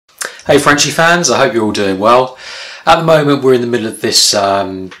Hey Frenchie fans, I hope you're all doing well. At the moment we're in the middle of this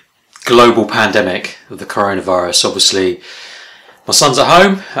global pandemic of the coronavirus. Obviously my son's at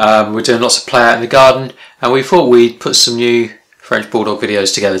home, we're doing lots of play out in the garden, and we thought we'd put some new French Bulldog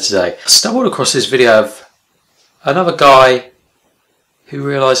videos together today. I stumbled across this video of another guy who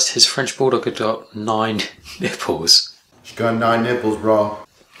realised his French Bulldog had got 9 nipples. She's got 9 nipples, bro.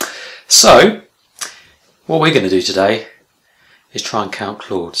 So, what we're going to do today is try and count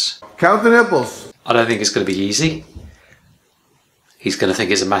Claude's. Count the nipples. I don't think it's going to be easy. He's going to think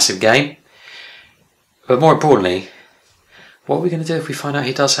it's a massive game. But more importantly, what are we going to do if we find out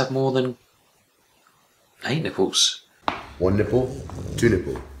he does have more than 8 nipples? 1 nipple, 2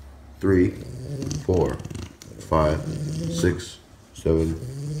 nipple, 3, 4, 5, 6, 7,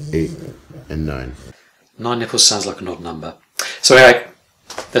 8, and 9. 9 nipples sounds like an odd number. So anyway,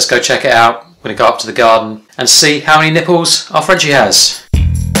 let's go check it out. We're going to go up to the garden and see how many nipples our Frenchie has.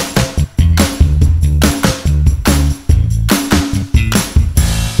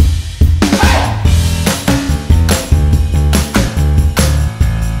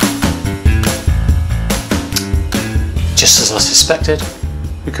 Just as I suspected,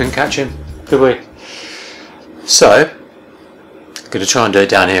 we couldn't catch him, could we? So, I'm going to try and do it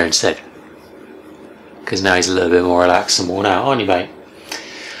down here instead. Because now he's a little bit more relaxed and worn out, aren't you, mate?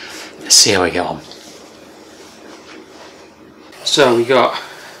 Let's see how we get on. So we got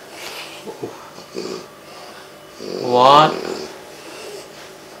 1.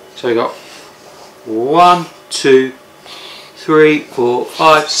 So we got 1, 2, 3, 4,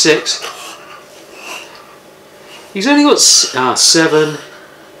 5, 6. He's only got 7.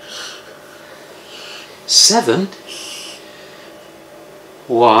 7?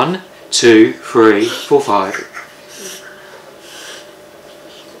 1, 2, 3, 4, 5.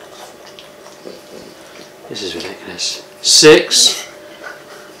 This is ridiculous. 6.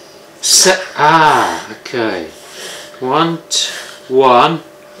 Okay. 1,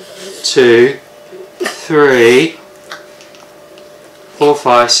 2, 3, 4,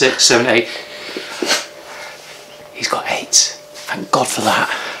 5, 6, 7, 8. He's got 8. Thank God for that.